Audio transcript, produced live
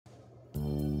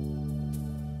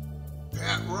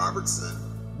Robertson,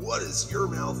 what is your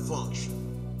malfunction?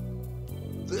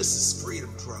 This is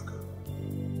Freedom Trucker.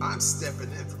 I'm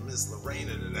stepping in for Miss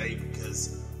Lorena today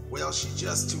because, well, she's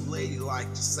just too ladylike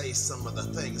to say some of the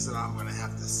things that I'm going to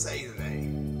have to say today.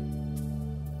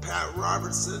 Pat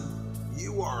Robertson,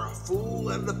 you are a fool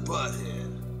and a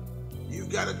butthead. You've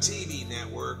got a TV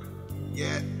network,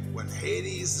 yet when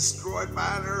Haiti is destroyed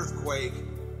by an earthquake,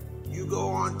 you go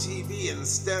on TV and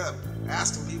instead of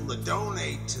asking people to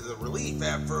donate to the relief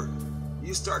effort,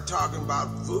 you start talking about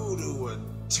voodoo and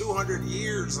 200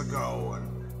 years ago. And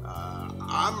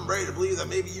I'm ready to believe that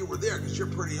maybe you were there because you're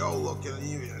pretty old looking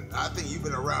and I think you've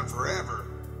been around forever.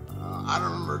 I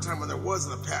don't remember a time when there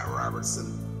wasn't a Pat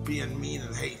Robertson being mean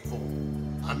and hateful.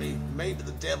 I mean, maybe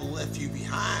the devil left you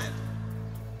behind.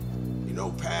 You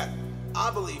know, Pat,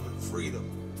 I believe in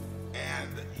freedom. And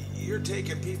you're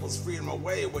taking people's freedom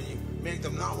away when you make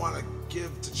them not want to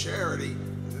give to charity,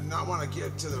 and not want to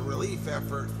give to the relief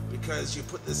effort because you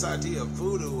put this idea of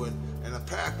voodoo and a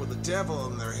pact with the devil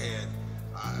in their head.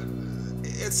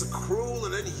 It's a cruel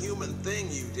and inhuman thing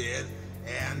you did,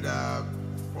 and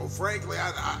well, frankly,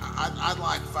 I'd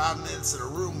like 5 minutes in a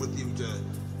room with you to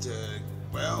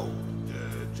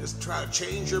just try to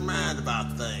change your mind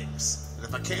about things. And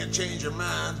if I can't change your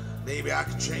mind, maybe I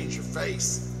can change your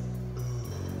face.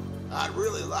 I'd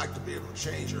really like to be able to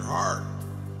change your heart,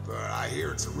 but I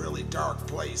hear it's a really dark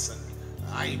place, and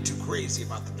I ain't too crazy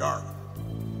about the dark.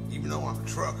 Even though I'm a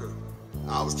trucker,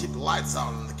 I always keep the lights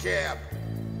on in the cab.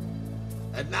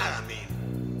 At night, I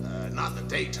mean, not in the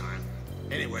daytime.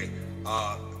 Anyway,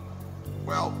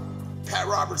 well, Pat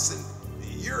Robertson,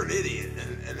 you're an idiot,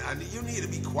 and you need to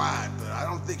be quiet, but I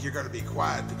don't think you're gonna be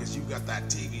quiet because you've got that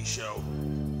TV show.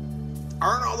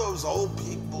 Aren't all those old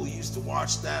people who used to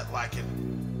watch that like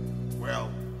in,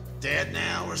 well, dead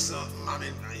now or something? I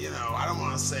mean, you know, I don't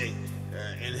want to say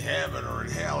in heaven or in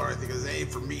hell or anything, because it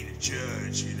ain't for me to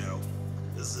judge, you know.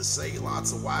 As they say,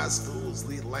 lots of wise fools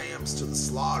lead lambs to the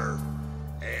slaughter,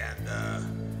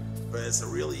 and, but it's a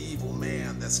really evil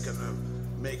man that's gonna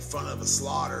make fun of a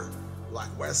slaughter like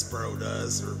Westboro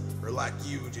does, or like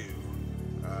you do.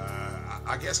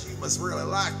 I guess you must really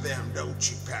like them,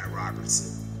 don't you, Pat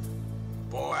Robertson?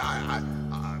 Boy,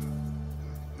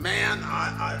 man,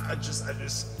 I just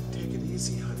take it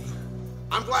easy, honey.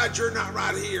 I'm glad you're not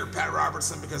right here, Pat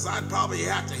Robertson, because I'd probably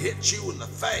have to hit you in the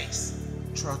face.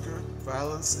 Trucker,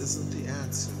 violence isn't the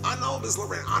answer. I know, Miss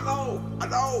Lorena, I know.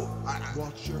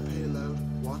 Watch your payload,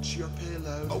 watch your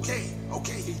payload. Okay.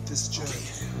 Eat this jerky,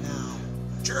 now.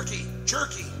 Jerky.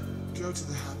 Go to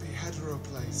the happy hetero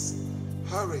place.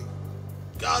 Hurry.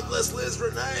 God bless Liz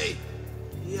Renee.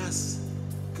 Yes,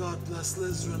 God bless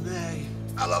Liz Renee.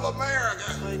 I love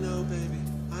America. I know, baby,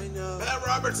 I know. Pat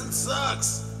Robertson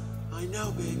sucks. I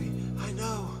know, baby, I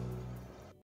know.